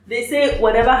They say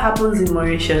whatever happens in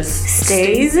Mauritius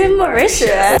Stays in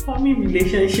Mauritius. Forming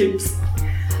relationships,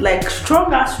 like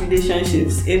strong ass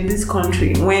relationships in this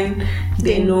country when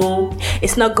they know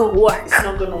It's not gonna work. it's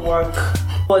not gonna work,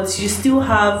 but you still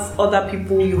have other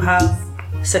people you have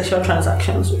sexual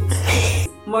transactions with.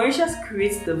 Mauritius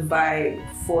creates the vibe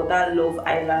for that Love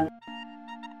Island.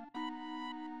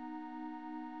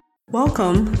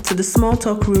 Welcome to the Small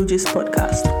Talk Real Gist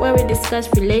podcast. Where we discuss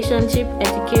relationship,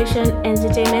 education,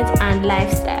 entertainment, and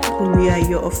lifestyle. We are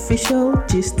your official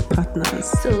gist partners.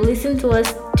 So listen to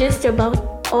us just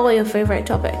about all your favorite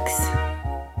topics.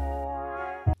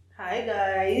 Hi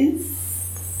guys.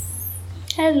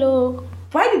 Hello.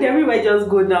 Why did everybody just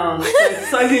go down like,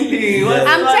 suddenly?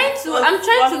 I'm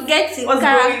trying to get in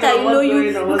character.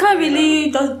 You can't really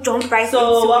just jump right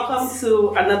So into welcome it. to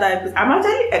another episode. I'm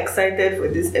actually excited for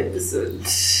this episode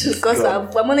Because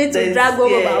we're wanting to drag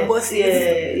over our bosses.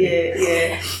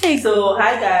 Yeah. So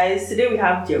hi guys, today we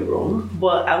have Jerome,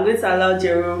 but I'm going to allow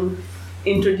Jerome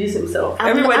introduce himself.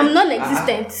 I'm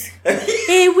non-existent.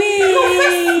 Hey,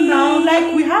 wait. Now,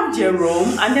 like we have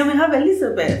Jerome and then we have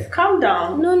Elizabeth. Calm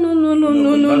down. No.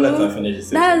 Let her finish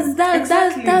the That's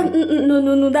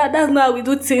no. That's not how we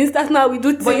do things. That's not how we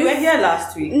do things. But you were here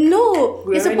last week. No,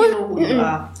 We already know who you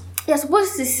are. You're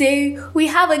supposed to say we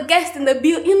have a guest in the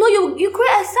building. You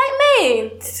create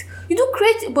excitement. You do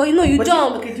create, but you But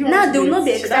jump. do you want Now to they will do not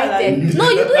be it? Should I excited. No,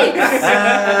 you do it.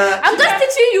 I'm just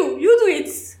teaching you. You do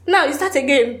it. Now you start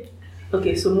again.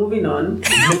 Okay, so moving on.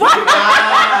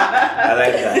 I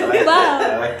like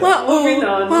that.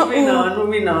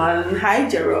 Moving on. Hi,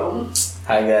 Jerome.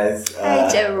 Hi guys. Hi,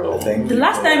 Jerome. Thank The you.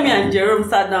 last time me and Jerome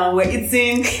sat down, we're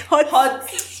eating hot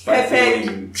Spicy.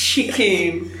 peppered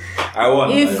chicken. I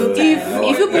won. If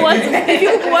you want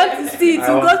to see it, you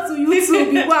go to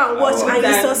YouTube, you go and watch, and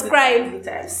you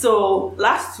subscribe. So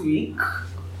last week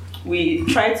we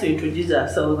tried to introduce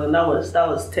ourselves, and that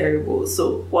was terrible.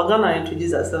 So we're gonna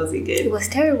introduce ourselves It again. was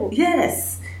terrible.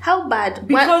 Yes. How bad?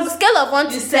 Because Scale of 1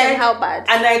 to you 10, said- how bad?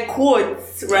 And I quote,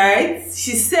 right?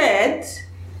 She said,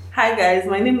 "Hi guys,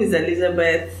 my name is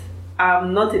Elizabeth.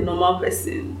 I'm not a normal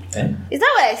person Is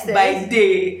that what I said? by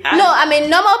day. No, I'm a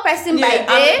normal person by I'm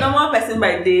day. a normal person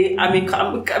by day. I'm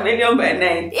a chameleon by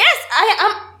night." Yes, I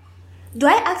am. Do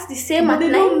I ask the same But at they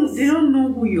night? don't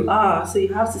know who you are, so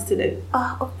you have to stay there.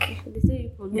 Oh, okay. They say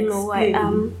people don't know who I Explain,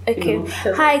 am. Okay. you know,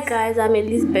 tell Hi us. guys, I'm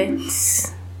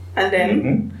Elizabeth. And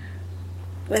then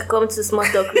Welcome to Small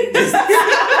Talk.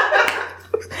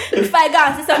 If I go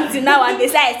and say something now and they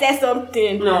say I said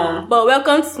something. no. But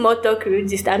welcome to Small Talk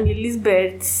Register. I'm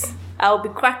Elizabeth. I'll be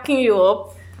cracking you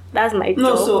up. That's my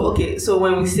No, job. so okay, so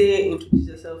when we say introduce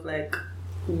yourself, like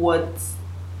who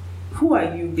are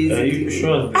you Are basically? you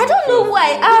sure? I don't know who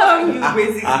I Who are am. you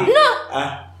basically?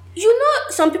 You know,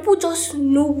 some people just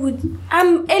know who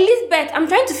I'm. Elizabeth. I'm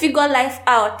trying to figure life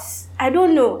out. I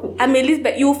don't know. I'm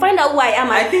Elizabeth. You'll find out who I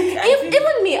am. I think-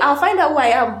 even me, I'll find out who I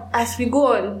am as we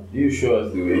go on. You sure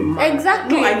it's the way?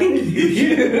 Exactly. No, I think you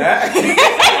should.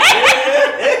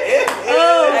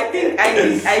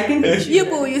 I think you should. You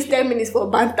will use 10 minutes for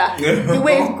banter. The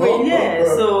way it's going. Yeah,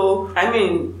 so I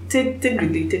mean, take the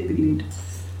lead.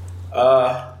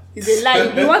 It's a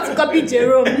lie. You want to copy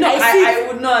Jerome? No, I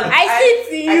would not. I see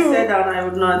it in you. I said that I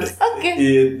would not.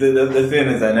 Okay. The thing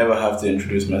is, I never have to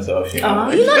introduce myself. You know?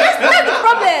 Uh-huh. You know, that's the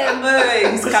problem.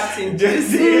 Wait, he's captain.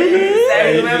 Just-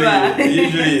 I remember.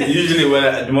 usually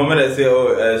when the moment I say,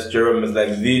 "Oh, it's Jerome," it's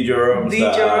like the Jerome. The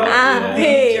so, Jerome. yeah.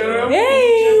 Hey. Jerome.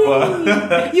 Hey.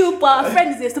 But, You, our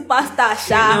friend is a superstar,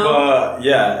 Sha. but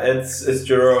yeah, it's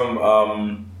Jerome.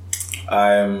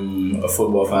 I'm a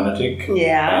football fanatic.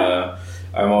 Yeah.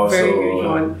 I'm also Very good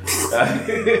one.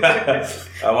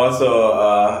 I'm also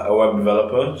a web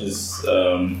developer.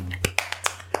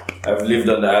 I've lived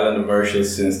on the island of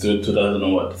Mauritius since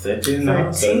 2013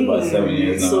 now. So it's about 7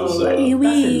 years now. So, So,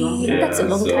 like, That's a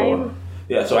long time.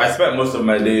 Yeah, so I spent most of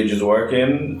my day just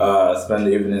working. Spend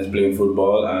the evenings playing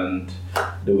football, and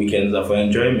the weekends are for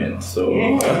enjoyment. So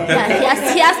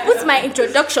Yeah, he has put my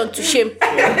introduction to shame.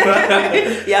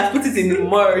 Yeah, put it in the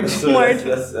merge. so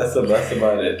that's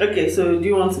about it. Okay, so do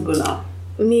you want to go now?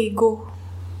 Me go.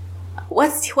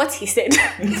 What he said?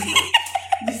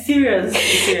 Be serious.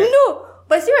 No,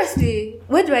 but seriously,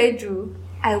 what do?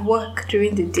 I work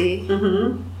during the day,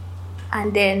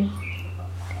 and then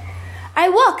I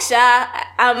work, Sha.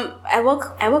 I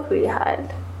work really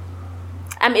hard.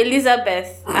 I'm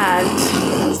Elizabeth, and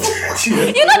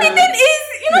you know the thing is,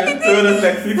 You told us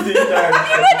like 15 times.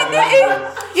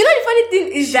 you know the funny thing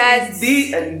is that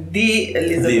The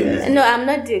Elizabeth. no, I'm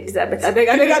not the Elizabeth. I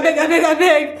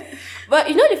beg. But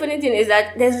you know the funny thing is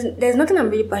that there's nothing I'm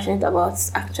really passionate about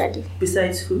actually.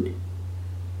 Besides food.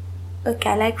 Okay,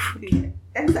 I like food.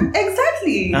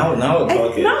 Exactly. Now we're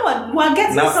talking. Now we're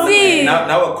getting somewhere. See.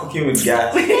 Now we're cooking with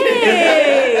gas.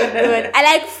 Hey, good. I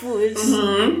like food.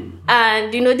 Mm-hmm.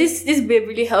 And you know, this babe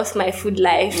really helps my food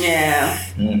life. Yeah.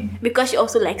 Because she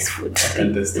also likes food.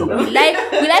 Understand. We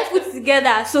like food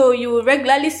together. So you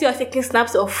regularly see us taking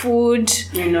snaps of food.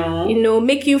 You know. You know,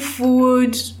 making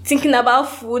food, thinking about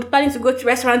food, planning to go to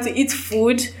restaurant to eat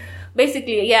food.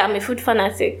 Basically, yeah, I'm a food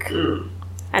fanatic.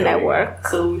 And I work.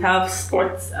 So we have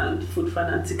sports and food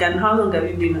fanatic. And how long have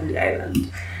you been on the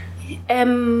island?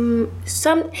 I'm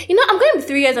going to be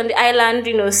 3 years on the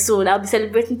island, soon. I'll be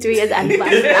celebrating 3 years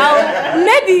anniversary.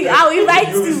 I'll invite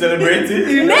You'll be you.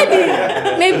 celebrating?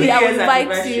 Maybe I'll 3 years invite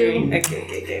you.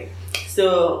 anniversary. Okay.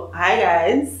 So, hi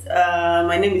guys.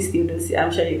 My name is Theodosia.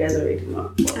 I'm sure you guys already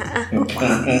know.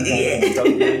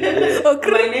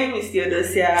 My name is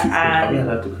Theodosia Are we and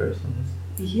allowed to curse on this?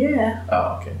 yeah.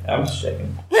 Oh, okay. I'm just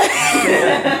checking.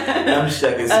 I'm just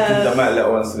checking. I might let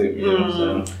one slip.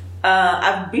 So.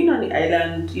 I've been on the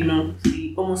island,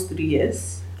 almost 3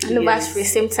 years. Anniversary,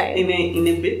 same time. In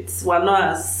a bit. We're not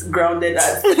as grounded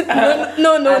as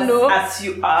No. as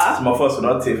you are. Some of us will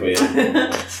not take for you.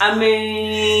 I'm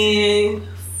a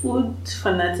food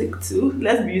fanatic too.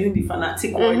 Let's be using the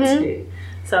fanatic word today.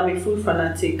 So I'm a food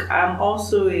fanatic. I'm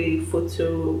also a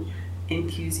photo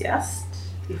enthusiast,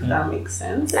 if that makes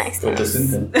sense. Nice.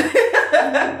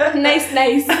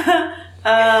 Nice.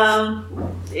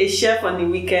 A chef on the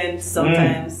weekend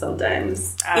sometimes.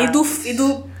 You do.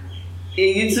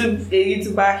 A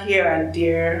YouTuber here and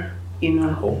there,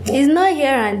 It's not here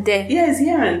and there. Yeah, it's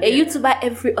here and there. A YouTuber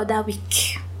every other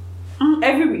week.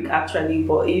 Every week actually,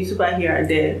 but a YouTuber here and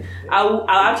there. I'll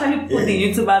actually put the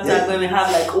YouTubers that are going to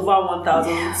have like over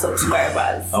 1,000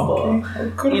 subscribers. Okay.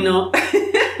 But,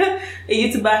 a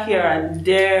YouTuber here and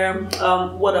there.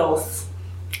 What else?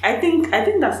 I think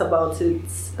that's about it.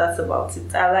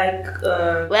 I like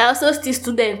We're also still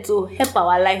students to help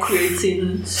our life.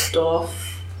 creating stuff.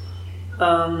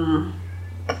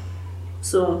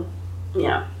 So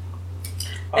yeah.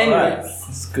 Alright. Anyways.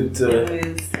 It's good to.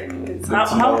 Anyways. to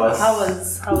How know us.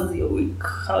 was your week?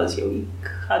 How was your week?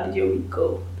 How did your week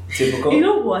go? Typical. You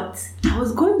know what? I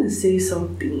was going to say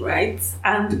something, right?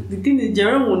 And the thing is,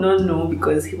 Jerome will not know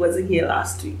because he wasn't here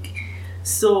last week.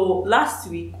 So last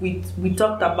week we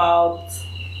talked about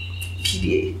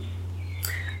PDA.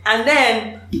 And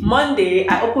then Monday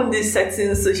I opened this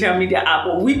certain social media app,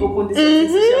 or we opened this certain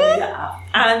social media app.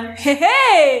 And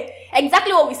Hey,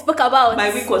 exactly what we spoke about.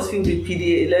 my week was filled with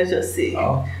PDA, let's just say.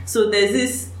 Oh. So there's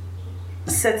this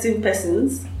certain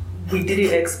persons we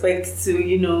didn't expect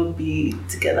to, be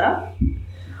together.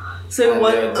 So it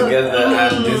was And they're together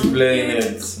and displaying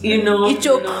it. It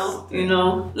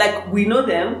joke. like we know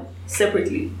them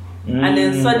separately. And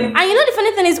then suddenly And the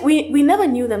funny thing is, we never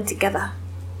knew them together.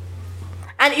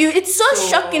 And it's so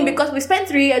shocking because we spent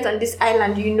 3 years on this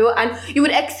island, and you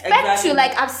would expect Exactly. to,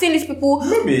 like, I've seen these people.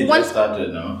 Maybe it once just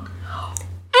started now.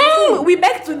 we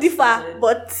beg to differ,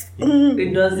 but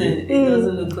it doesn't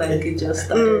look like it just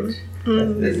started.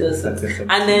 It just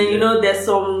and then there's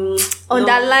some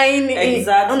underlying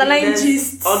there's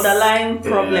gist. underlying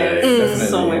problems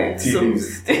somewhere. Tea So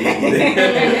leaves. Tea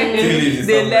leaves is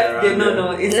they somewhere left. around there.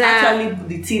 No. It's Nah.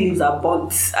 actually the tea leaves are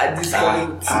burnt at this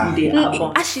point. They are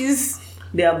burnt. Ashes.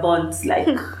 They are burnt. Like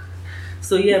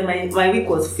so. Yeah, my week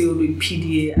was filled with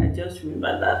PDA. I just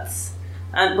remember that.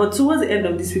 But towards the end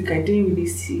of this week, I didn't really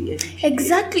see any PDA.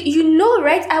 Exactly,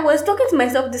 right? I was talking to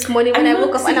myself this morning when I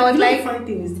woke up, and I was like, the funny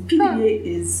thing is, the PDA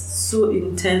is so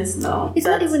intense now. It's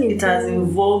not that even It has intense.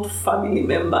 involved family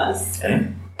members. Eh?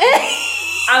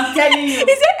 I'm telling you. Is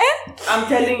it? I'm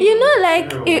telling you.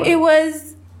 Like it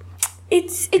was.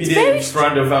 It's He did very in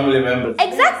front of family members.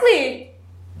 exactly.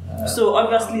 So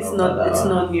obviously it's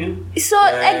not new. So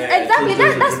Yeah, exactly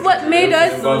true. that's what made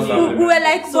us. We were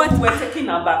like, So what? we're taking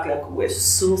our back, like we're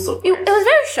so surprised. It was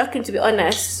very shocking, to be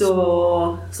honest.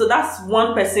 So that's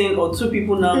one person or two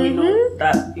people now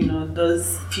that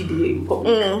does PDA in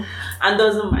public and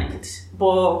doesn't mind.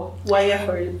 But we're here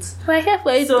for it. We're here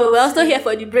for it. So- So we're also here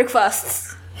for the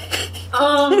breakfast.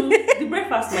 The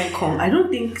breakfast might come. I don't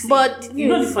think. But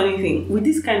the funny thing with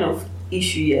this kind of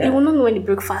issue, You will not know when the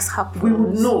breakfast happens. we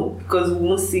would know because we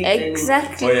won't see it anymore.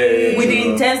 Exactly. Oh, yeah. With the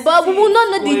intensity, But we will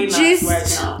not know the going on gist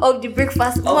right now. of the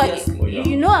breakfast. But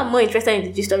Obviously. I'm more interested in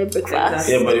the gist of the breakfast.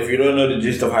 Exactly. Yeah, but if you don't know the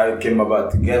gist of how it came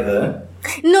about together,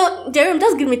 No, Jerome,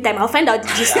 just give me time. I'll find out the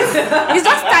gist. It's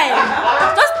just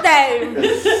time. Just time.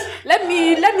 Let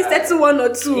me settle one or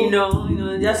two.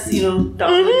 Just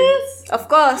download it. Of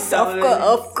course.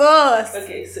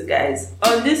 Okay, so guys,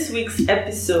 on this week's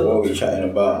episode, what are we chatting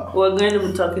about? we're going to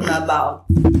be talking about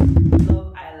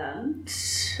Love Island.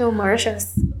 So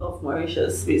Mauritius. of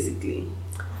Mauritius, basically.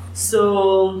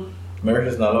 So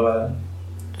Mauritius, not Love Island.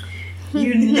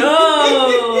 you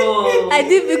know. I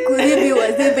didn't Kuribi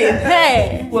was even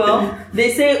hey. Well,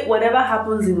 they say whatever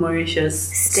happens in Mauritius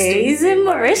Stays in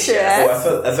Mauritius.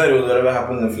 Oh, I thought it was whatever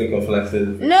happens in Flick and Flex.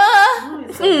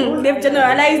 No, they've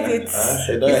generalized it.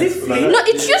 Is it Flick? No,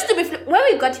 it used to be when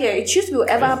we got here. It used to be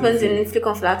whatever happens in Flick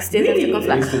on Flag stays in Flick on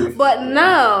Flag. But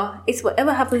now it's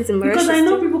whatever happens in Mauritius. Because I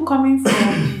know people coming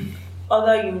from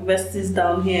other universities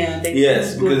down here. And they Yes,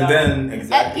 just go because down. then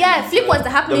exactly. Yeah, Flick was the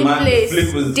happening place.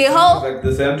 Flick was The whole like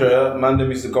the center. Mandem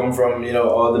used to come from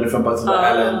all the different parts of the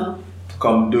island to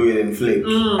come do it in Flick.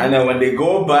 And then when they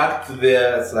go back to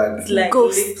there, it's like It's like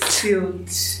Ghost. Litchfield.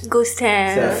 ghost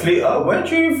town. Flick. Oh,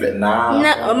 weren't you in Flick? Nah.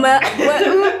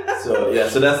 So yeah,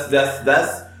 so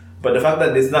that's. But the fact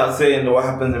that it's not saying what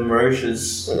happens in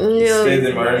Mauritius stays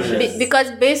in Mauritius. Because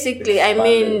basically, I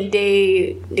mean,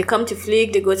 they come to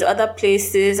Flick, they go to other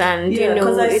places, and Yeah,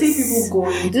 because I see it's- people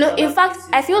going. No, in fact,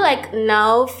 I feel like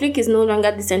now Flick is no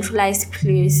longer the centralized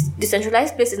place. The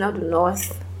centralized place is now the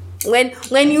north.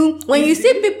 When you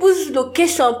see people's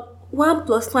location, 1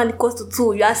 + 1 =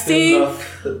 2. You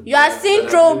are seeing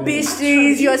Troll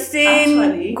Beaches. You're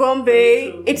seeing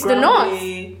Gombe. It's the north.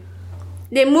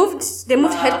 They moved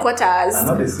headquarters. I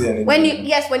know they see anything. When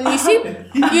you see,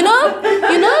 you know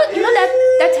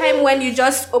that time when you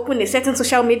just open a certain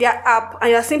social media app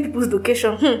and you're seeing people's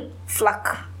location,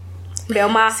 Flack,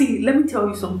 Belma. See, let me tell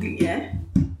you something, yeah?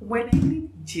 When I need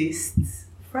gist,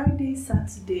 Friday,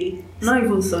 Saturday, not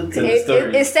even Sunday.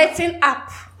 A certain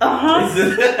app, Uh-huh. and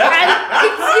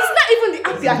it's not even the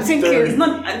app you are It's thinking.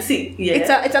 not, see,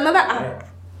 yeah. It's another app.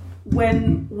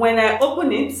 When I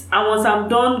open it, and once I'm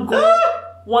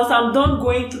done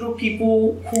going through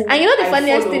people who And you know the I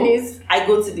funniest follow, thing is- I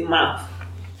go to the map.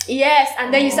 Yes,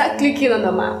 and then you start clicking on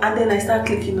the map. And then I start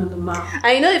clicking on the map.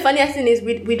 And you know the funniest thing is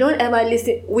we don't ever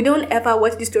listen. We don't ever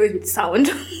watch the stories with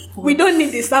sound. We don't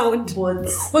need the sound. But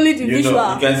Only the you visual.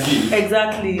 know, you can see.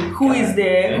 exactly, who is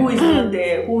there, who is not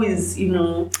there, who is,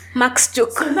 Max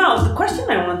joke. So now the question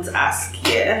I want to ask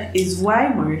here is why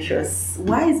Mauritius?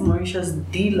 Why is Mauritius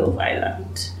the Love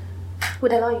Island?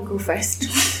 Would allow you go first.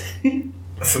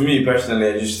 For me personally,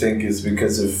 I just think it's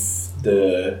because of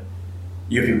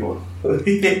you people. No,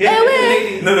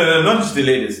 not just the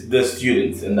ladies, the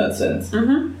students in that sense.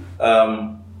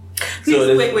 Please,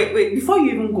 So wait. Before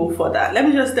you even go for that, let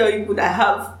me just tell you that I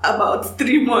have about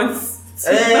 3 months.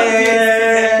 So let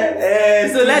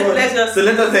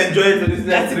us enjoy it for this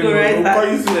next 3 go months. right We'll call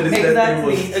you soon at this next 3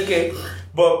 Exactly. months. Okay.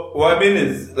 But what I mean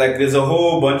is, like, there's a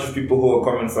whole bunch of people who are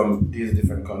coming from these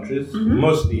different countries,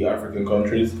 mostly African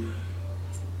countries.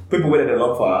 People with a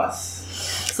love for us.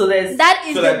 So there's That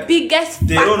is So, the like, biggest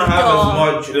They factor. don't have as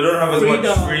much. They don't have as much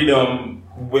Freedom. freedom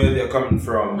where they're coming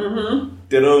from.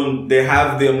 They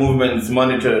have their movements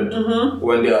monitored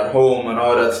when they're at home and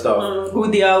all that stuff. who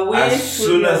they are with. As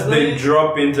soon as they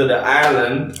drop into the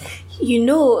island, You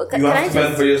know, you have to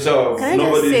fend for yourself. Can I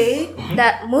just say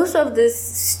that most of these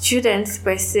students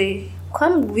per se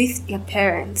come with their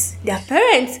parents. Their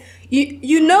parents,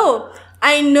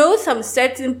 I know some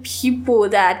certain people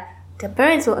that their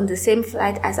parents were on the same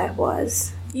flight as I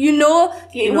was. When you're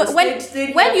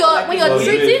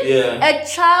treating a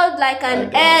child like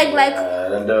an egg, like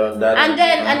and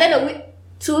then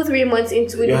 2-3 months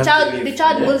into it, the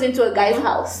child goes into a guy's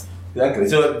house. Exactly.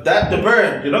 So that the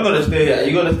parent, you're not gonna stay here.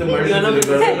 You're gonna stay married You're to not the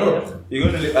gonna stay girl. No, you're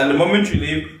gonna live. And the moment you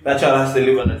leave, that child has to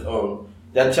live on its own.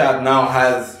 That child now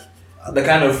has the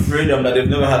kind of freedom that they've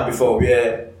never had before.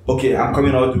 Where okay, I'm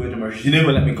coming out to the Mauritius. You didn't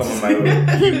even let me come on my own.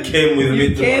 You came with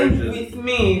me to Mauritius. with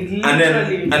me,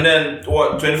 literally. And then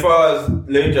what? 24 hours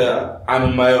later, I'm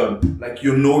on my own. Like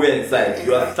you're nowhere inside.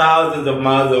 You are thousands of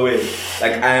miles away.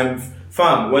 Like I am,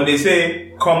 fam. When they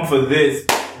say come for this,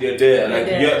 they're there. Like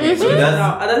so that's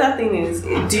Now, another thing is,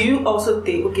 do you also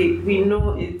think? Okay, we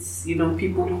know it's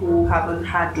people who haven't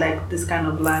had like this kind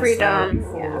of lifestyle Freedom,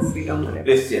 before, yes. freedom, whatever.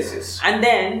 yes. And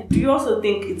then, do you also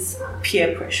think it's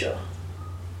peer pressure?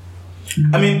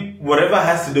 I mean, whatever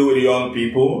has to do with young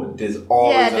people, there's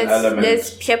always an element.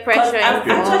 there's peer pressure. I involved.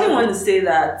 actually want to say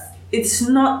that it's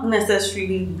not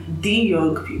necessarily the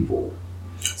young people.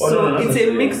 Oh, So no, it's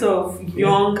a mix of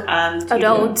young and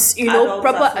adults, adults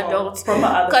proper as well. adults. Proper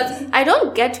adults. Because I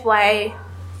don't get why,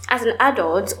 as an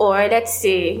adult, or let's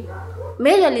say,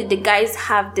 majorly the guys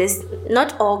have this.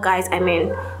 Not all guys, I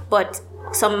mean, but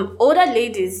some older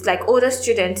ladies, like older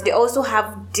students, they also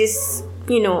have this,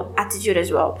 attitude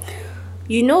as well.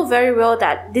 You know very well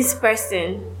that this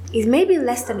person is maybe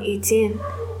less than 18.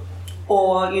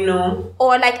 or you know,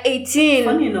 or like 18.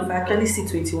 funny enough, I actually see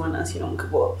 21 as young,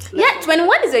 but Yeah,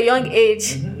 21 is a young age.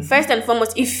 First and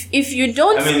foremost, if you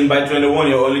don't, I mean, by 21,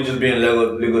 you're only just being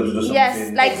legal to do something.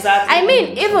 yes, like Exactly. I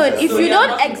mean, even if so you you're don't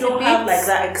not- you don't have like exhibit,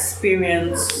 that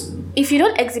experience. if you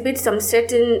don't exhibit some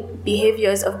certain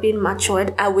behaviors of being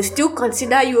matured, I will still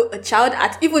consider you a child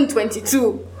at even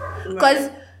 22. Because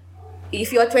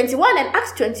if you're 21 and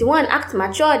act 21, act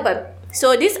matured, but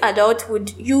so this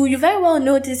adulthood, you very well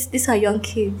know these are young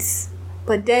kids,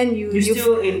 but then You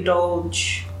still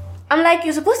indulge. I'm like,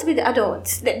 you're supposed to be the adult.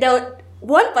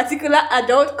 One particular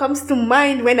adult comes to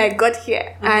mind when I got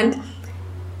here, and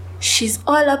she's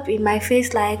all up in my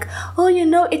face like, oh, you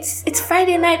know, it's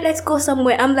Friday night, let's go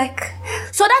somewhere. I'm like,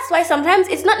 so that's why sometimes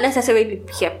it's not necessarily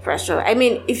peer pressure. I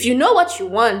mean, if you know what you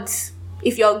want,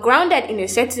 if you're grounded in a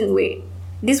certain way,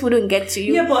 this wouldn't get to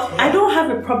you. Yeah, but I don't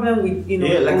have a problem with, you know,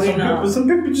 Yeah, like going out. some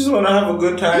people just want to have a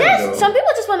good time. Yes, though. some people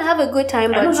just want to have a good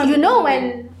time, I don't but have you a know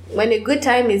problem. when a good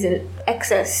time is in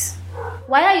excess.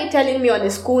 Why are you telling me on a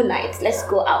school night, let's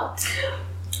go out?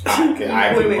 Okay,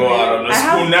 I Wait, could wait, go wait. out on a I school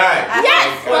have- night.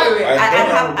 Yes, Wait, wait,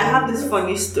 don't I have this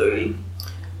funny story,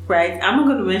 right? I'm not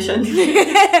going to mention the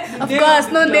name. Of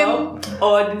course, no the name. club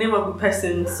or the name of the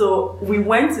person. So we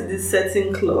went to this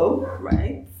certain club,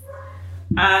 right?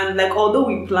 And like, although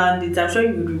we planned it, I'm sure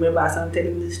you would remember as I'm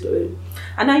telling this story.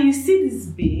 And now you see this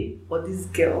babe or this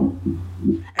girl,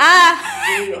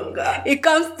 way younger, It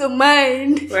comes to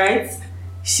mind. right?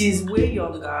 She's way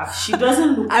younger. She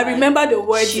doesn't look. I remember the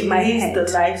words she in my lives head.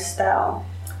 the lifestyle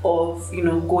of, you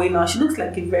know, going out. She looks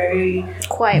like a very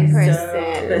Quiet reserved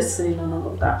person. person and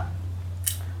all of that.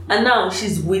 And now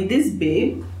she's with this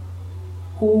babe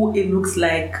who it looks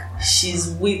like she's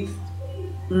with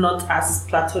not as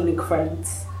platonic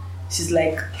friends. She's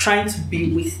like trying to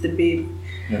be with the babe.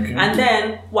 Okay. And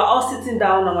then we're all sitting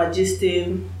down and we're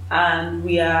gisting and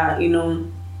we are, you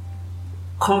know,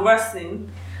 conversing.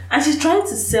 And she's trying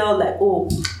to sell like, oh,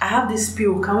 I have this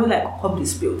pill. Can we like pop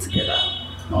this pill together?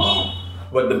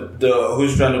 But the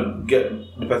who's trying to get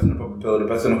the person to pop the pill? The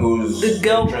person who's The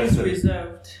girl who's interested.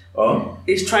 reserved Oh,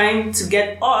 is trying to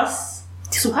get us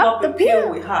to pop pop the the pill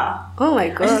pill. with her. Oh my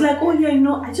And she's god. like, oh yeah, you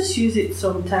know, I just use it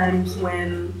sometimes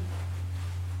when,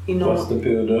 you know. what's the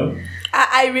pill though?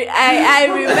 I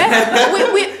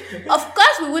remember. we of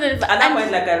course we wouldn't. At that and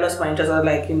point, like I lost my interest. I was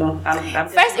like, you know, I'm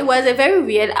first, it was a very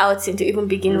weird outing to even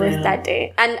begin Yeah. with that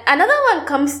day. And another one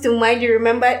comes to mind. You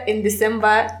remember in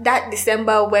December, that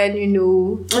December when, you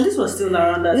know. And this was still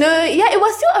around that. No, yeah, it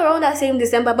was still around that same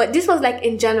December, but this was like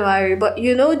in January. But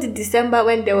you know, the December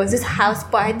when there was this house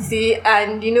party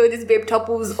and, you know, this babe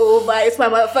topples over. It's my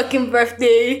motherfucking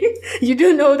birthday. You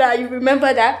do know that. You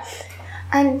remember that.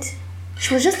 And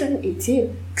she was just turning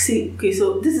 18. See, okay,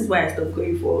 so this is why I stopped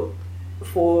going for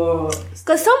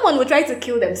Because someone would try to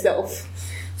kill themselves.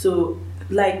 so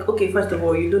like, okay, first of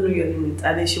all, you don't know your limit,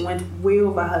 and then she went way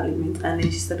over her limit, and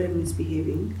then she started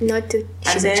misbehaving. Not to.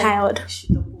 She's And a then child. She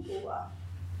toppled over.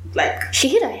 Like She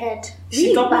hit her head. she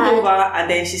Really toppled bad. over, and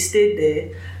then she stayed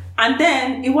there. And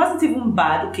then it wasn't even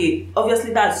bad. Okay,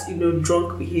 obviously that's, you know,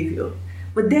 drunk behavior.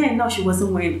 But then now she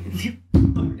wasn't wearing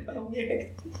underwear.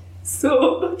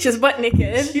 So She was butt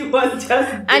naked. she was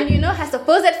just And you know, her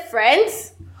supposed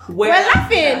friends were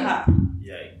laughing.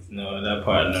 Yikes! No, that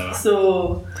part no.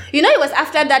 So You know, it was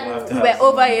after We'll that have to we have were some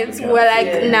over it. We were like,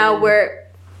 Yeah. now we're.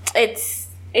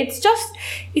 It's just.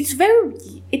 It's very.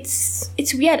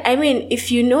 It's weird. I mean,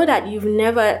 if you know that you've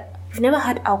never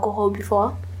had alcohol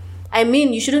before, I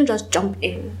mean, you shouldn't just jump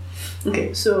in.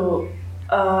 okay, so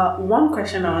one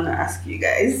question I want to ask you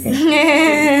guys.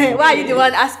 Why are you the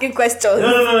one asking questions?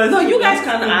 No. No, you guys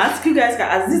can ask. You guys can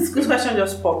ask. This question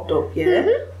just popped up. Yeah.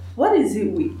 What is it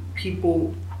with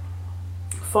people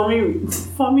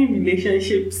forming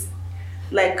relationships,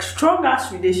 like strong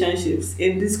ass relationships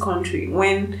in this country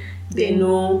when they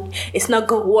know It's not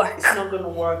gonna work. it's not gonna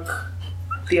work?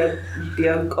 They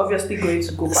are obviously going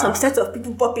to go back. Some set of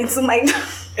people pop into my.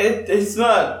 It's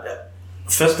not.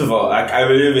 First of all, I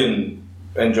believe in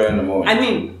enjoying the moment. I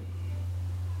mean,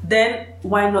 then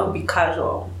why not be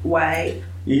casual? Why?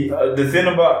 The thing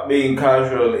about being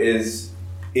casual is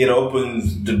it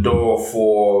opens the door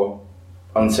for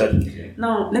uncertainty.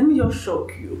 Now, let me just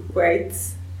shock you, right?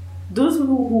 Those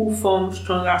people who form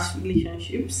strong ass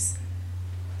relationships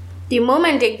The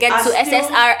moment they get are to still-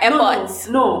 SSR airports.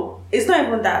 No, it's not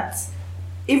even that.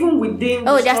 Even within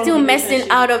Oh, the they're strong still messing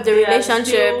relationship, out of the they are relationship.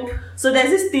 still- so there's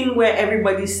this thing where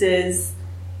everybody says,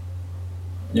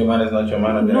 Your man is not your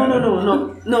man. no,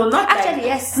 not Actually, like,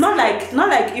 yes. not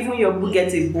like even your boo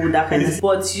gets a boo, that kind of.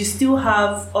 But you still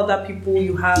have other people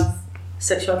you have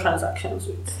sexual transactions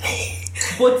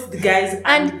with. both the guys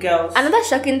and the girls. Another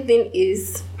shocking thing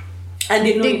is And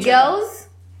they know the each other. girls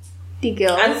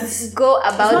And go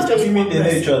It's about not just it. mean they know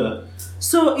each other.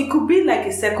 So it could be like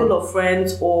a circle of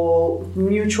friends or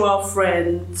mutual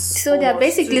friends. So they're or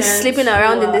basically students sleeping who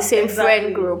around in are- the same exactly.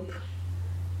 friend group.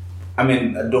 I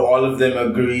mean, do all of them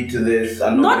agree to this?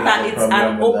 And Not nobody that has a it's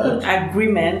problem an with open that?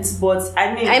 agreement, but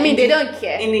I mean, They don't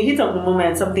care. In the heat of the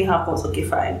moment, something happens. Okay,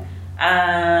 fine.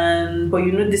 But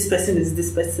you know, this person is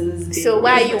this person's. baby. So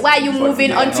why are you But moving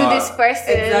they're on to not. this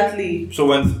person? Exactly. So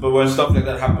when stuff like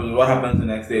that happens, what happens the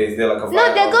next day? Is there like a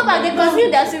No, they go back. They continue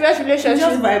their serious Just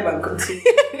relationship. vibe and continue.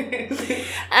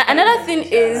 Another thing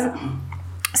is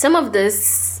some of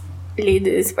these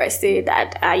ladies per se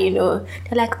that are, they're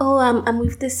like, oh, I'm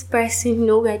with this person,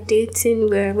 we're dating,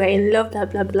 we're in love, blah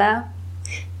blah blah.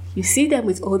 You see them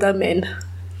with older men.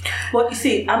 But you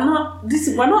see,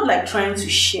 we're not like trying to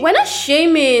shame. We're not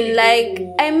shaming, like,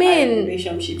 people I and mean,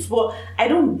 relationships, but I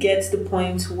don't get the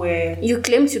point where you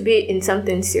claim to be in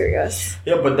something serious.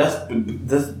 Yeah, but that's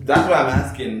why I'm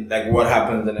asking, like, what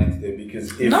happens the next day?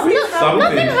 Because if Nothing it's happens.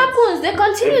 Nothing something, happens. They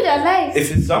continue their life.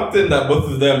 if it's something that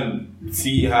both of them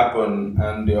see happen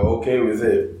and they're okay with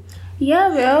it. Yeah,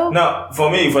 well. Now, for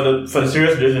me, for the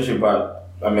serious relationship part,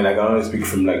 I mean, I can only speak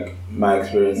from like my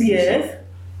experience. yes,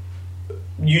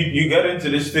 You get into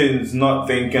these things not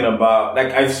thinking about,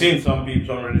 like, I've seen some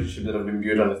relationships that have been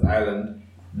built on this island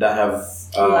that have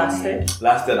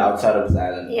lasted outside of this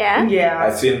island. Yeah. yeah.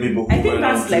 I've seen people who I think went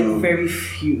that's on like to, very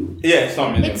few. yeah, it's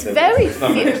not many It's of them. very It's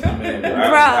not many, it's not many of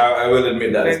them. Bruh. I will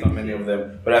admit that it's not many of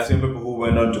them. But I've seen people who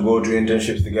went on to go do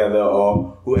internships together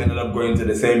or who ended up going to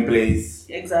the same place.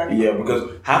 Exactly. Yeah, because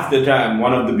half the time,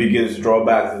 one of the biggest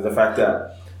drawbacks is the fact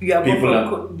that You are people both are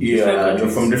from different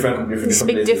countries. from different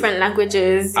Speak places. different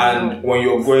languages. And when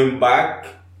you're going back,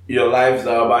 your lives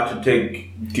are about to take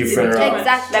different routes.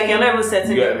 Exactly. Like you're not even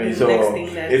setting You get me? the So next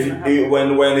thing that's if gonna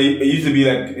happen. when it used to be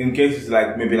like in cases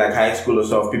like maybe like high school or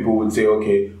stuff, people would say,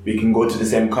 okay, we can go to the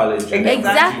same college. and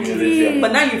Exactly. continue this, yeah.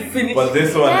 But now you finish. But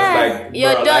this one Yeah. is like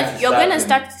You're bro, done. life is You're gonna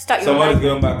starting. start your Somebody's life.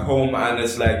 going back home and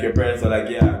it's like your parents are like,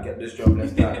 yeah, get this job,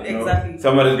 let's start. You know? Exactly.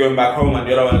 Somebody's going back home and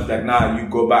the other one is like, nah, you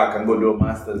go back and go do a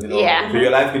master's. You know. Yeah. So your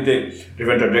life can take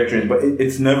different trajectories, but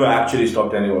it's never actually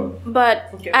stopped anyone. But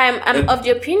Okay. I'm of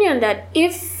the opinion that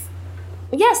if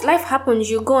yes, life happens,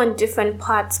 you go on different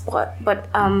paths, but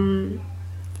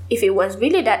if it was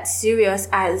really that serious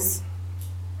as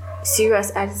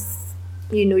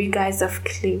you guys have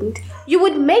claimed, you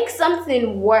would make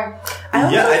something work. I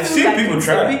also Yeah, I've feel seen like people it's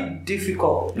try. a bit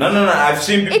difficult. No, I've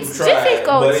seen people It's try.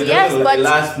 difficult, but it yes, doesn't but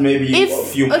last maybe a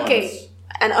few months. okay,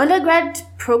 an undergrad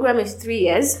program is 3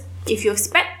 years. If you've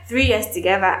spent 3 years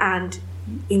together and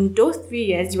in those 3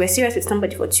 years you were serious with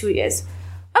somebody for 2 years,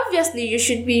 obviously you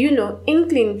should be,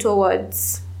 inkling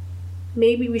towards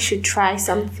maybe we should try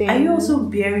something. Are you also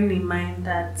bearing in mind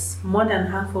that more than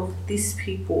half of these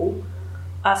people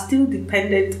are still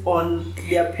dependent on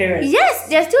their parents? Yes,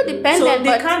 they're still So dependent, they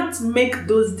but can't make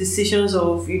those decisions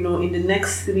of, in the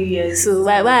next 3 years. so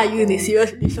why are you in a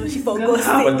serious relationship for God's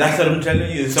sake? But that's what I'm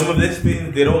telling you. Some of these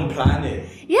things, they don't plan it.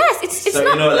 Yes, it's So,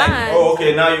 not like, planned. oh,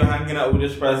 okay, now you're hanging out with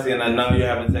this person and now you're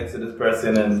having sex with this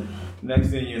person and next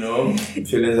thing you know,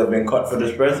 feelings have been cut for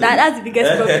this person. That's the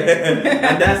biggest problem.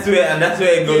 and that's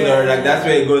where it goes, or like that's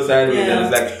where it goes sideways. Yeah. And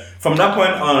it's like from that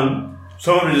point on,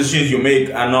 some of the decisions you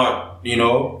make are not,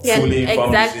 Yeah, fully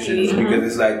informed exactly. decisions because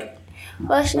it's like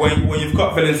Well, when you've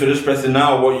got feelings for this person,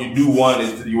 now what you do want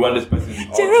is you want this person.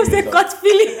 all Jerome to said yourself. gut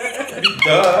feeling.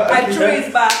 Duh. I threw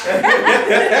it back.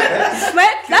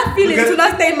 Well, that feeling Because- do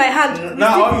not stay in my hand.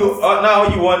 Now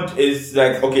all you want is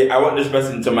like, okay, I want this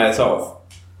person to myself.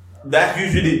 That's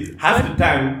usually half the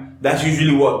time. That's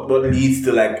usually what leads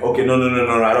to like, okay, no,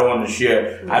 I don't want to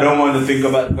share. I don't want to think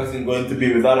about the person going to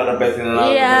be with that other person and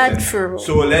another Yeah, person. true.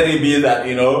 So let it be that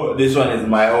this one is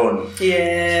my own.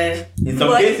 Yeah. In some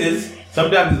But- cases,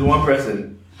 sometimes it's one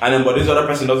person, and then but this other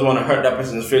person doesn't want to hurt that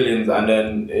person's feelings, and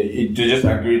then they just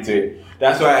agree to it.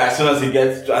 That's why as soon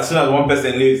as one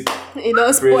person leaves, You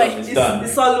don't freedom spoil. is done.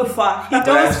 It's all over. But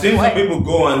I've seen some people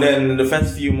go and then in the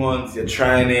first few months you're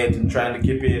trying it and trying to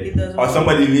keep It it, doesn't or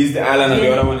somebody leaves the island and the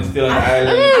Yeah. other one is still on the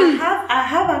island. I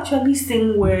have actually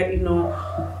seen where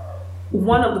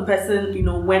one of the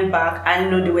person went back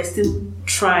and they were still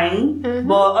trying,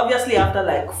 but obviously after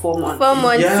like 4 months. 4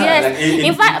 months, Yeah, yes. like it-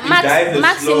 In fact, it dies a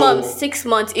maximum slow- 6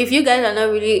 months. If you guys are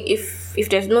not really, if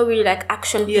there's no really like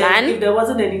action Yeah, plan, if there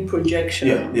wasn't any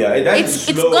projection. Yeah, it dies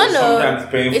it's slow, sometimes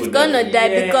gonna painful. die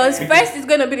Yeah. because first it's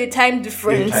gonna be the time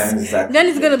difference. Then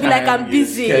it's gonna be like I'm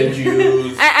busy.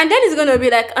 Schedules. And then it's gonna be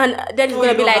like, and then it's Oh,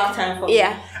 gonna you be don't like, have time for me.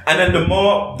 yeah. And then the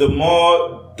more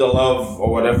the love or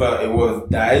whatever it was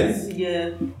dies,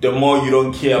 the more you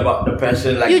don't care about the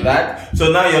person like that.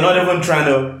 So now you're not even trying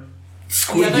to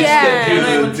squeeze to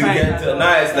get to.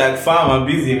 Now it's like, fam, I'm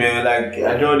busy, man. Like,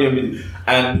 I don't even.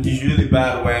 And it's really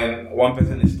bad when one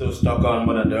person is still stuck on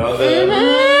more than the other.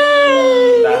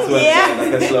 That's when it's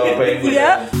like a slow painful.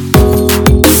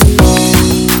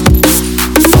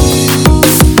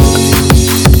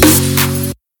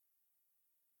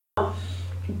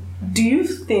 Do you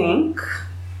think,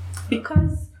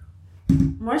 because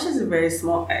Mauritius is a very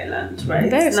small island, right?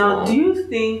 Very small. Do you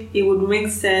think it would make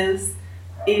sense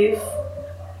if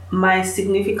my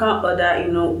significant other,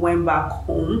 went back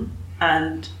home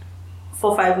and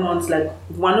for 5 months, like,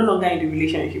 we're no longer in the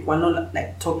relationship, we're not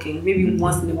like talking, maybe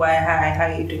once in a while, hi, how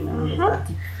are you doing? And all of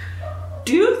that.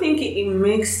 Do you think it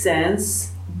makes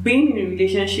sense being in a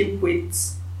relationship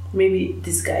with maybe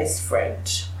this guy's friend?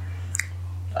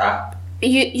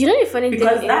 You know the funny thing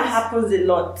Because is, that happens a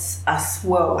lot as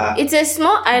well. it's a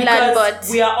small island, Because but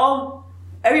we are all,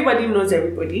 everybody knows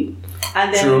everybody,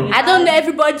 and then True. I don't know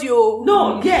everybody.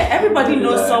 No, everybody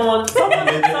knows someone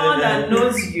that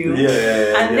knows you,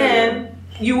 and then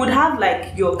you would have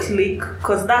like your clique,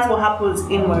 because that's what happens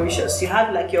in Mauritius. You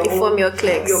have like your You form your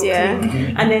cliques, clique.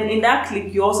 And then in that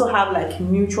clique you also have like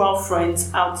mutual friends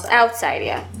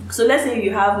outside. So let's say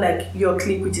you have like your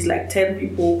clique, which is like 10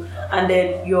 people, and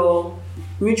then your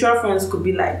mutual friends could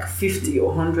be like 50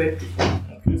 or 100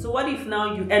 people. So what if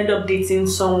now you end up dating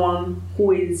someone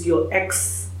who is your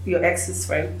ex's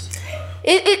friend?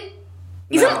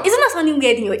 Isn't that sounding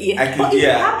weird in your ear? I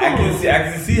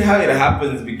can see how it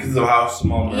happens because of how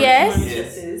small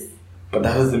Mauritius is. But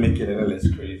that doesn't make it any less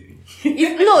crazy.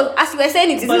 No, as you were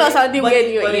saying, it's not sounding weird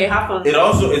in your ear. It happens. It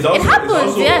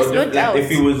happens, yes, no like, doubt.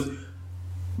 if it was,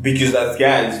 because as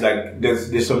guys, like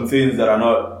there's some things that are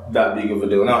not that big of a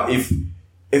deal. Now, if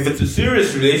it's a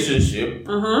serious relationship,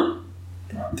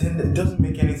 then it doesn't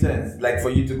make any sense. Like for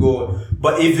you to go,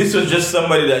 but if this was just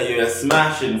somebody that you're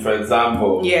smashing, for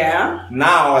example,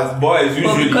 now as boys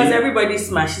usually, because everybody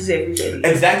smashes everybody.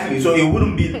 Exactly. So it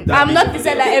wouldn't be. That I'm big not of a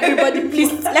beside deal. like everybody.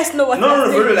 Please, let's know what. No,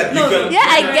 really, like you can. Yeah,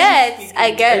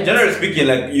 I get. Generally speaking,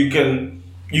 like we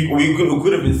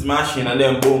could have been smashing, and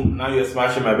then boom, now you're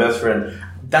smashing my best friend.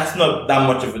 That's not that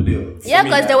much of a deal. Yeah,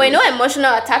 because there were no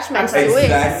emotional attachments to it.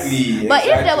 Exactly. But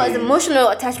if there was emotional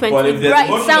attachment,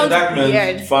 it sounds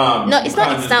weird. Fam, No, it's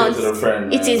not. It sounds.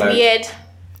 It is weird.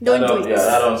 Don't do it. Yeah,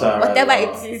 that don't sound Whatever right.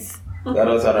 it is. That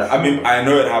don't sound right. I mean, I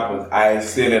know it happens. I've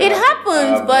seen it. It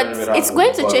happens, but it's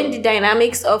going to but- change the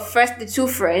dynamics of first the two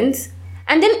friends,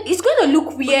 and then it's going to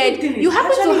look weird. You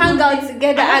happen to hang out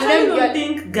together, and then I don't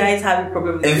think guys have a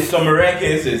problem with In it. some rare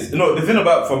cases, the thing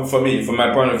about for me, from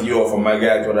my point of view, or from my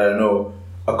guys, what I know,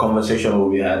 a conversation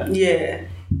will be had. Yeah.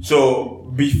 So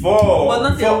before, But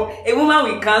not a woman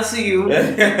will cancel you.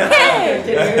 It's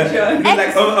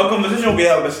like a conversation will be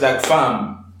had, but it's like,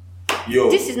 fam, yo,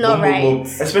 This is not right.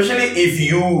 Especially if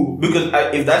you, because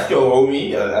if that's your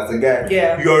homie as a guy,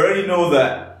 you already know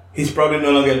that he's probably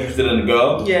no longer interested in the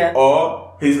girl, or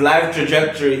his life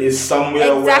trajectory is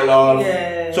somewhere well off.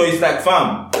 Yeah. So it's like,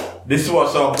 fam, this is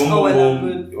what's up, boom, boom, boom.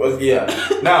 good. It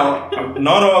was, Now,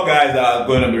 not all guys are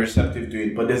going to be receptive to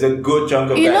it, but there's a good chunk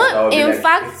of guys that will be in like,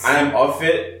 fact, if I'm off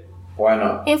it, why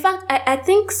not? In fact, I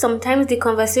think sometimes the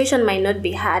conversation might not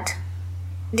be had.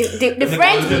 The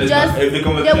friends will just they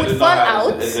would fall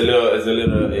out. It's a little,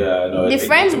 The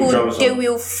friends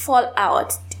will fall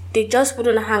out. They just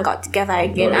wouldn't hang out together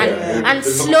again, and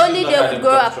slowly they would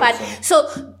grow apart. So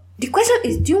the question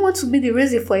is, do you want to be the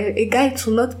reason for a guy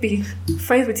to not be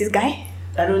friends with his guy?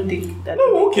 I don't think that.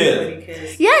 No, who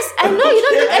cares? Yes, I know you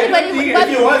don't think anybody.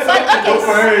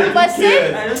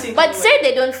 But say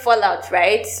they don't fall out,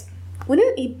 right?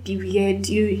 Wouldn't it be weird?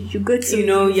 You go to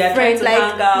you're friends trying to like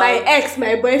hang out. my ex,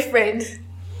 my boyfriend.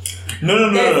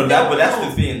 No. But that's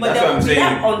the thing. That's what I'm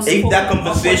saying. If that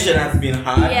conversation has been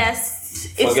had,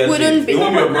 it wouldn't be a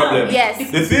problem. Yes.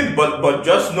 The thing, but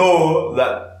just know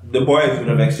that the boys would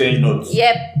have exchanged notes.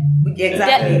 Yep.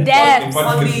 Exactly.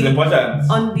 It's important.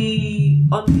 On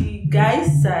the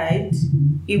guy's side,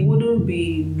 it wouldn't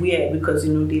be weird because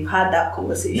they've had that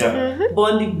conversation. But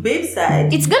on the babe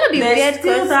side, it's gonna be there's weird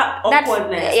still that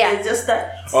awkwardness. It's just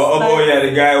that.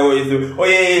 The guy who is.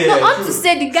 To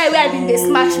say the guy where I've been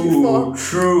smashed before.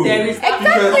 True. There is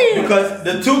exactly because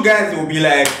the two guys will be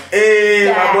like,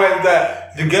 hey, my boy is that.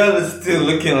 The girl is still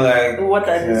looking like. What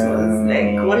are these ones?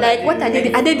 What are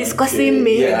they? Are they discussing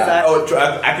me? Yeah. Exactly.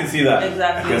 I can see that.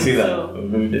 Exactly. I can see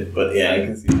that. But I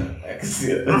can see that. sex.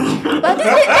 Yeah. But this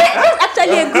is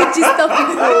actually a good gist topic.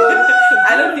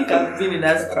 I don't think I've been in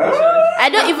that situation. I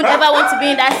don't even ever want to be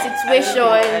in that I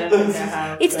situation. don't think I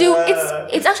have.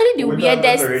 It's actually the We're not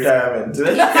weirdest. for retirement.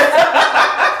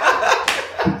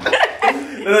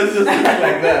 Let's just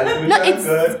like that. No,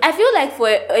 I feel like for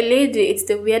a lady, it's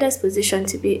the weirdest position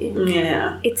to be in.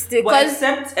 Yeah. It's But because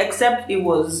except it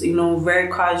was, very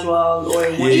casual or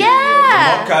it was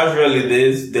Yeah. The more casual it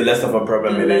is, the less of a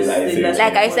problem it is. I think.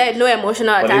 like I said, no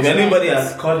emotional But if attachment. anybody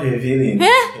has caught her feelings,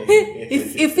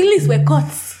 if feelings were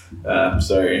caught. I'm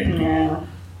sorry. Yeah.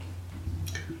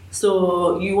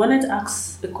 So you wanted to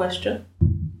ask a question?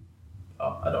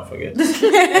 Oh, I don't forget.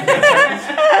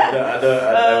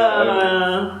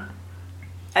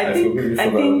 I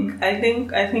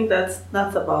think that's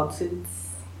about it.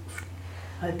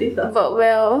 I think that's But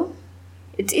well,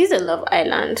 it is a Love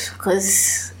Island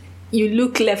because you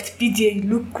look left PDA, you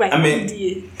look right I mean,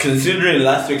 PDA. considering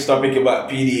last week's topic about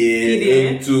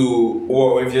PDA into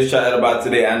what we've just chatted about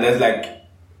today, and there's like,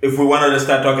 if we wanted to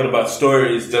start talking about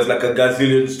stories, there's like a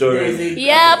gazillion stories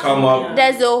Yep. come up.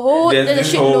 There's a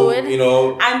This whole,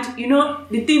 shitload. And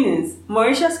the thing is,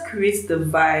 Mauritius creates the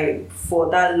vibe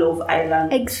for that Love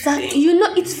Island. Exactly.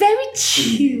 It's very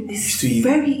chill. It's Sweet.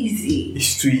 very easy.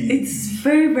 It's sweet. It's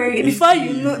very, very easy.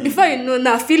 Before you know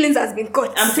now, feelings has been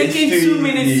caught. I'm taking It's 2 too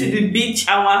minutes easy. to the beach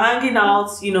and we're hanging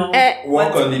out,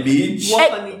 Walk on the beach.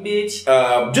 Walk on the beach.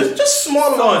 Just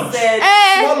small lunch. Sunset.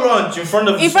 Small lunch in front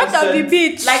of in front of the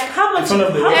beach. Like how much? In front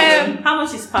of the How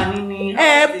much is panini?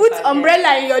 How much is Put baguette?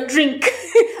 umbrella in your drink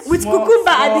with Small- cucumber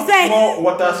at the side. Small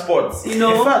water spots. You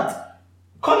know? In fact,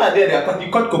 corner there, you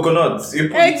cut coconuts. You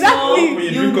put Exactly.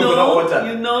 you drink coconut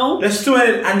water. There's too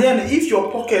many. And then if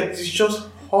your pocket is just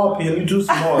up a little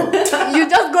small, You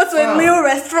just go to a meal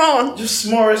restaurant. just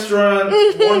small restaurant,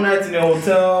 one night in a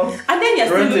hotel. And then you're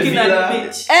still Rent a looking at villa. the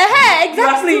beach.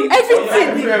 Exactly. You are Everything. still looking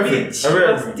at the Every- beach. every-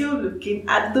 You're still looking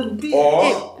at the beach. Or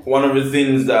one of the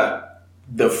things that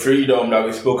the freedom that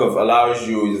we spoke of allows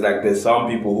you is like there's some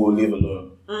people who live alone.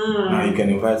 Now you can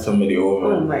invite somebody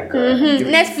over. Oh my god. Give you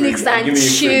Netflix freedom. I'm and giving you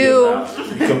chill.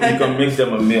 freedom now. You can make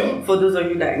them a meal. For those of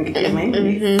you that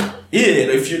engagement.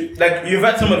 Yeah, if you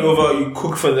invite somebody over, you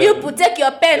cook for them. Take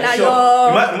your pen and Sure. your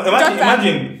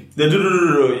Imagine they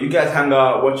do. You guys hang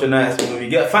out, watch a nice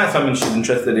movie. Find something she's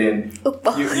interested in.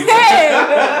 Hey,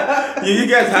 You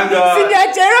guys hang out. Senior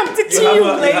Jerome teaching you.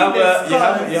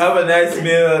 You have a nice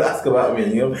meal. Ask about me.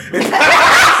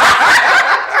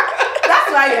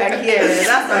 That's why you're here.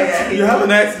 That's why you're here. You have a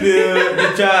nice meal.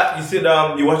 You chat. You sit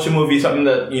down. You watch a movie. Something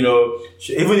that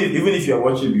even if you're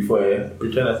watching before,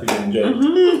 pretend as if you enjoy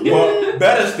it. But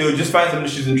better still, just find something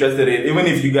she's interested in. Even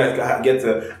if you guys get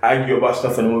to argue about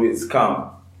stuff in the movie, it's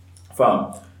calm.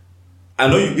 Fam. I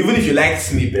know even if you like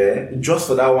sleep, just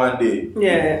for that one day,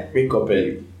 wake up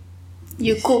early.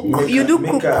 You cook. Make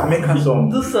her some.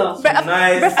 Do some.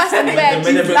 Nice. Breakfast in bed.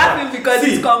 She's laughing because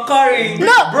it's concurring.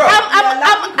 No, Bro.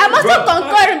 I'm also Bro.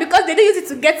 concurring because they didn't use it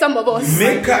to get some of us.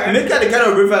 Make her the kind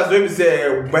of breakfast where we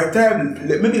say by the time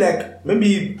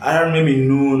maybe around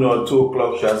noon or 2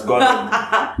 o'clock she has gone.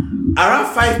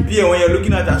 Around 5 p.m. when you're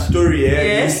looking at her story,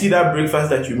 you see that breakfast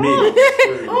that you made.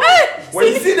 When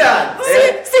you see that,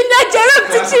 Senior Jerome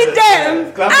teaching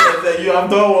them. Clap you have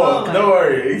done work. Don't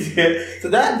worry. So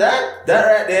that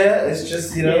right there is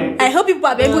just I hope people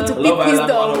are able to pick Love Island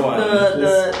wisdom.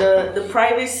 101. The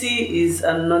privacy is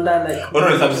another like. Oh no,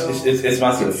 it's massive. It's a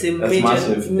It's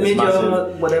massive.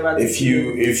 major whatever. If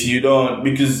you don't,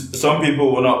 because some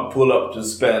people will not pull up to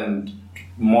spend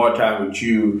more time with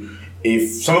you.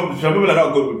 If some people are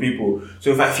not good with people,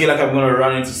 so if I feel like I'm gonna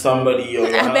run into somebody or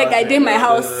I beg, I did my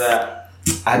house.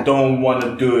 I don't want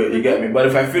to do it. You get me? But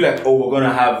if I feel like we're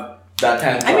gonna have that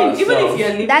time. I mean, even if you're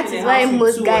living That in is a why house with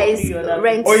most 2 or guys 3 other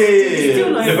rent. Oh yeah. Still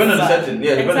not Depending on the even setting. Yeah,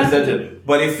 depending on the Exactly. setting.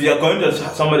 But if you're going to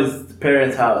somebody's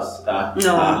parents' house,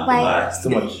 Why? it's too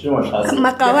much hassle.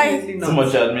 Makawai. Definitely Too not.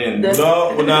 much admin.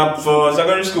 Definitely. No, for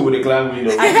secondary school with the clan,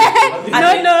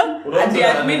 No. And the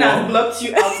admin has blocked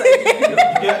you outside. You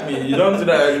get me? You don't do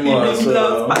that anymore. You've been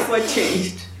So, blocked, password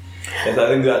changed. yes, I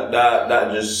think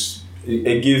that just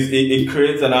it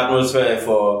creates an atmosphere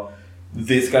for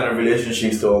this kind of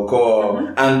relationships to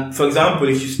occur. And for example,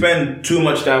 if you spend too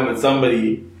much time with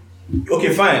somebody,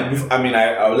 okay, fine. I mean,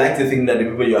 I would like to think that the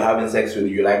people you're having sex with,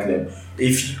 you like them.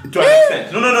 If to an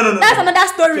extent, no. That's another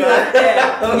story.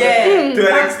 Yeah. To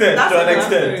an extent, That's to an another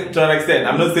extent, story. to an extent.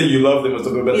 I'm not saying you love them or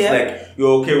something, but it's like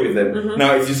you're okay with them.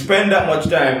 Now, if you spend that much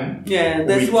time Yeah,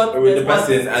 with the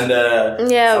person and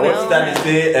what's that they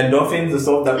say, endorphins or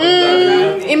stuff that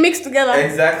comes out. It mixed together.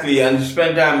 Exactly, and you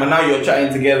spend time, and now you're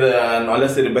chatting together, and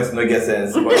unless the person don't get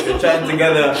sense, but if you're chatting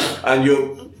together and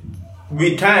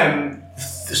with time,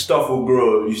 stuff will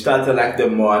grow. You start to like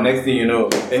them more. Next thing you know,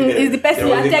 It's the person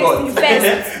you there are was a texting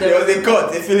cut. first. There was a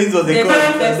cut. The feelings was a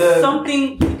cut. There's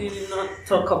something we did not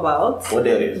talk about, What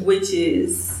there is? which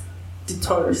is the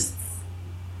tourists.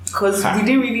 Because we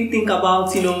didn't really think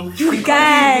about, the country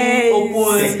guys. being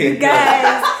open.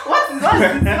 Guys, What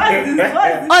is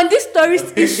this? on this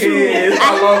tourist issue,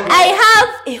 I have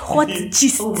a hot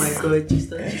gist. Oh my god,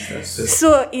 Jesus.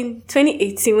 So in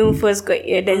 2018, when we first got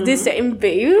here, there's this certain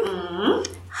babe.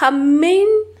 Her main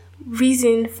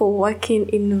reason for working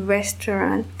in a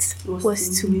restaurant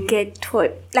was to get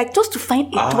just to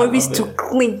find a tourist to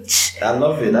clinch. I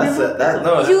love it. That's You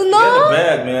Get know? the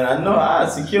bag, man. I know.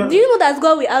 Secure. Do you know that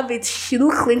girl we have it? She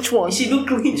do clinch one. She do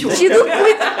clean. She do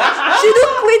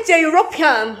clinch a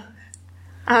European.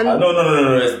 And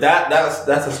No.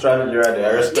 That's a strategy right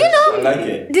there. I respect you know, it. I like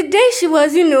it. the day she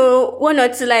was, one or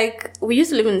two, we used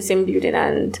to live in the same building,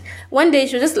 and one day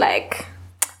she was just like,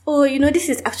 oh, this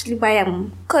is actually why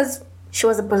because she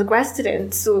was a postgrad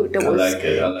student, so there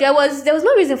was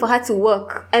no reason for her to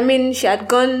work. I mean, she had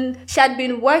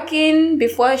been working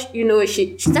before,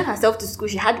 she sent herself to school,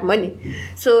 she had money.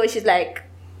 So she's like,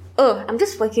 oh, I'm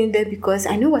just working there because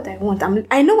I know what I want.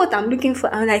 I know what I'm looking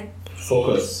for. I'm like,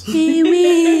 Focus.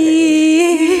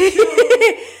 Kiwi.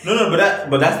 No,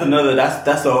 but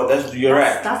that's you're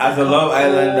right. That's As a Love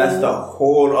Island, that's the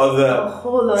whole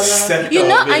other sector.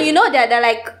 And you know that there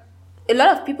are a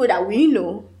lot of people that we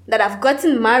know that have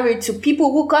gotten married to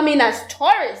people who come in as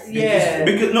tourists. Yeah.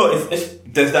 Because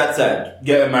there's that side.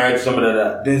 Getting married to somebody like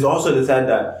that. There's also the side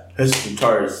that the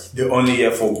tourists, they're only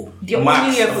here for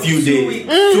max a few days,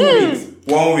 2 weeks,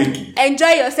 1 week. Enjoy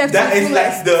yourself. That is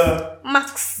like the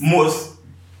max.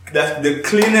 That's the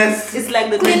cleanest. It's like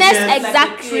the cleanest, like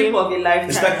exactly. the trip of a lifetime.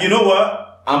 It's like, you know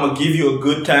what? I'm gonna give you a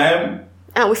good time.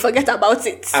 And we forget about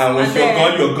it. And when you're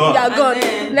gone, you're gone. You are gone.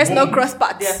 then- Let's not cross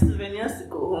paths. There are souvenirs to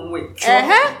go home with.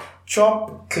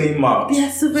 Chop, clean mouth. Yeah,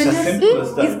 It's souvenirs. as simple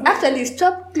as that. Actually,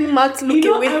 stop clean mouth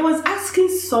looking with. I was asking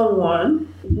someone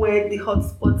where the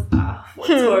hotspots are for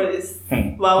tourists.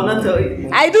 But I will not tell you.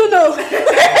 I do know.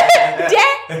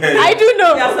 I do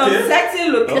know. There are some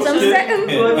certain locations, Some certain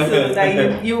places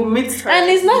that you meet tourists. And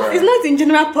it's not in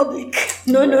general public.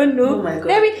 No. Oh my god.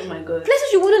 Very Oh my god.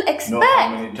 places you wouldn't expect. No, how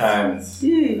many times?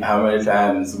 Yeah. How many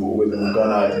times we've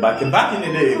gone out back in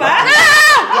the day? A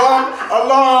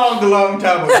long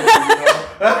time ago.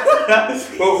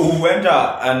 We went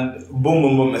out and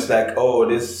boom. It's like, oh,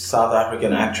 this South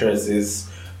African actress is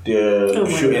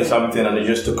shooting something and they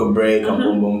just took a break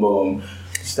and boom.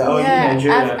 It's like,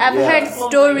 Yeah, I've heard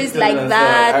stories like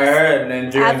that. I heard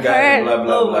Nigerian I've guy, heard. blah blah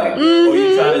blah. Oh my Oh,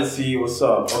 you trying to see what's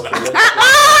up? Okay,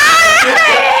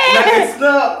 it's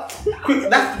not quick.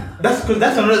 That's because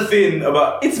that's another thing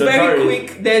about It's the very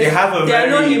tourists. quick. They have a there are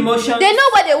no very emotions. They know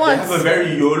what they they want. have a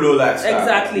very YOLO lifestyle.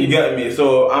 Exactly. You get me?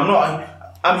 So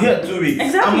I'm here 2 weeks.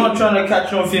 Exactly. I'm not trying to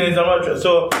catch no feelings.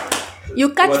 So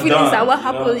You catch We're feelings done, and what you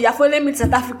know? happens? You're following me to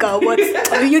South Africa or what?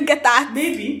 Do you get that?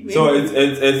 Maybe. so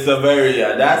it's a very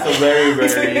that's a very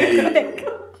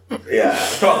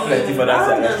talk plenty for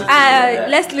that side.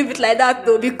 Let's leave it like that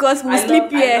though, because we'll sleep I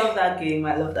here. love that game.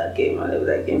 I love that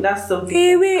game. That's something.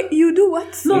 Hey, wait, you do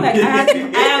what? No, like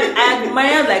I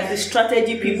admire like the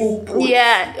strategy people put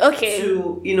Yeah, okay.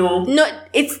 to No,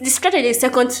 it's the strategy is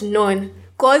second to none.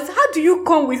 Cause how do you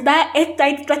come with that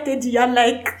airtight strategy? You're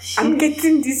like, I'm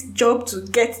getting this job to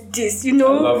get this, I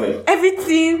love it.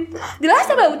 Everything. The last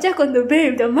time I would check on the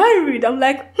babe, they're married. I'm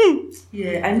like,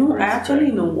 Yeah, I know. I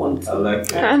actually know one. I like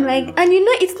it. I'm like, and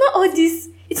it's not all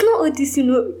this,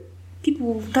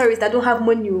 people, tourists that don't have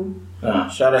money.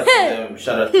 Shout out to them.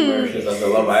 Shout out to Mauritius as the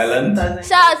Love Island.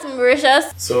 Shout out to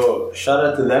Mauritius. So shout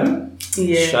out to them.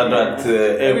 Yeah. Shout out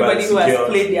to everybody who has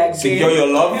played their secure game. your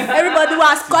love. Everybody who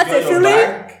has caught a Secure your feeling.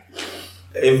 bag.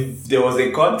 If there was a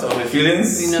cut of the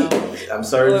feelings, I'm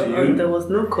sorry to you. There was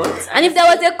no cut. And if there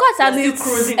was a cut, and Still it's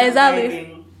cruising and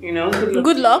exactly. vibing,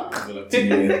 Good luck. Good luck to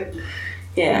you.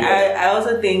 Yeah, I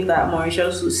also think that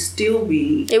Mauritius will still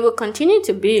be. It will continue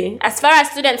to be. As far as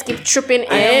students keep trooping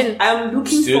in. I'm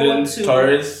looking Students, forward to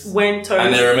tourists, when and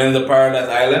tourists. it remains the Paradise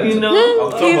Island.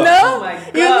 October. Oh my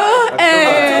God.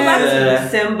 October to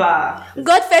December.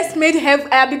 God first made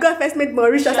God first made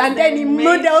Mauritius, and then He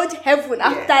modeled heaven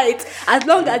after it. As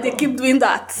long as they keep doing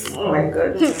that. Oh my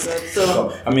God.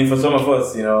 So, I mean, for some of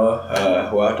us, who are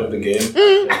out of the game,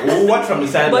 we'll watch from the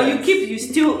side. but you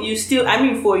still. I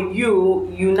mean, for you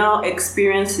now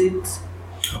experience it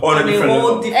on a different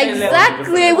level.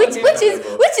 Exactly, which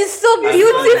is so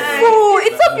beautiful.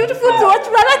 It's so beautiful to watch.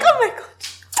 We're like, oh my God.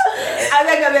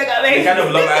 The kind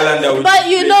of Long Island that we But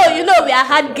you know, we are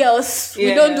hard girls.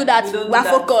 We don't do that. We are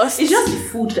focused. It's just the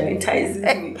food that entices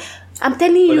me. I'm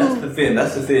telling But you.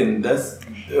 that's the thing.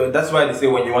 That's why they say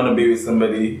when you want to be with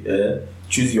somebody,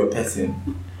 choose your person.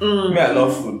 Me, I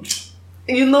love food.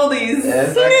 You know this. Yeah,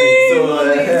 exactly.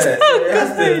 So, it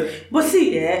has to- But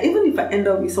see, even if I end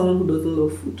up with someone who doesn't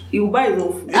love food, he will buy his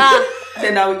own food.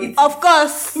 Then I will eat Of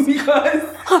course. because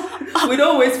we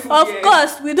don't waste food. Of here.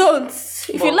 course, we don't. If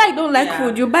you don't like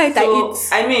food, you buy it and eat.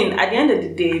 I mean, at the end of the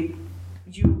day,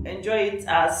 you enjoy it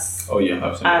as Oh yeah,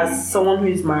 absolutely. as someone who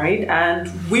is married, and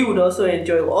we would also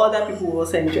enjoy. Other people will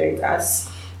also enjoy it as.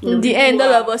 In the end,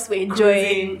 all of us will enjoy it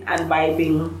cruising and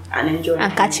vibing and enjoying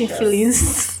and catching pictures.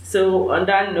 feelings. So on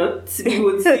that note, we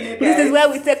will see you guys This is where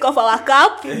we take off our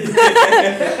cap.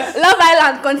 Love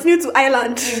Island, continue to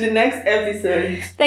Island. in the next episode.